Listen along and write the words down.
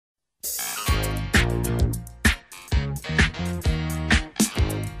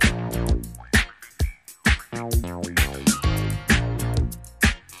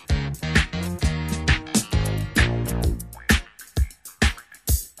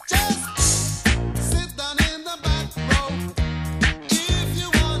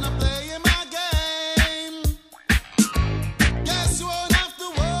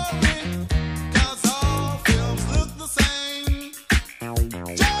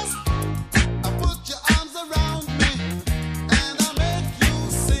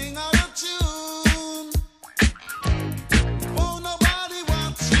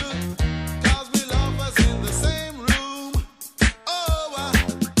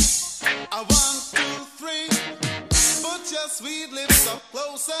sweet lips up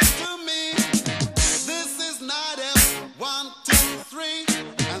closer to me. This is not F1, 2, 3,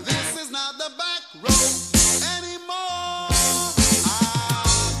 and this is not the back row anymore.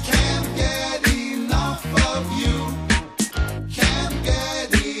 I can't get enough of you. Can't get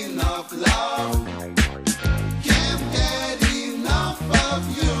enough love. Can't get enough of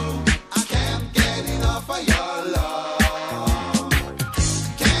you. I can't get enough of your love.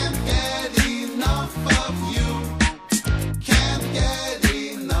 Can't get enough of you. Can't get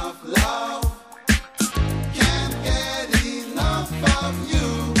enough love. Can't get enough of you.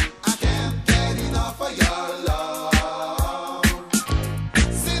 I can't get enough of your love.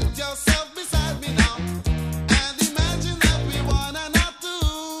 Sit yourself beside me now and imagine that we wanna not do.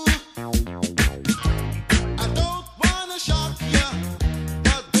 I don't wanna shock you,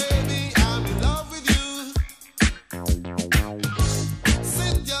 but baby, I'm in love with you.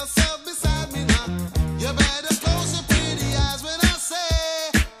 Sit yourself beside me now. You better close your pretty eyes when I say,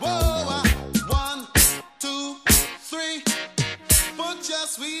 whoa, 1, 2, 3. Put your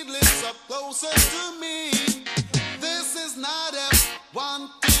sweet lips up closer to me. This is not F1,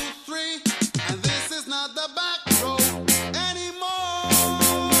 2, 3.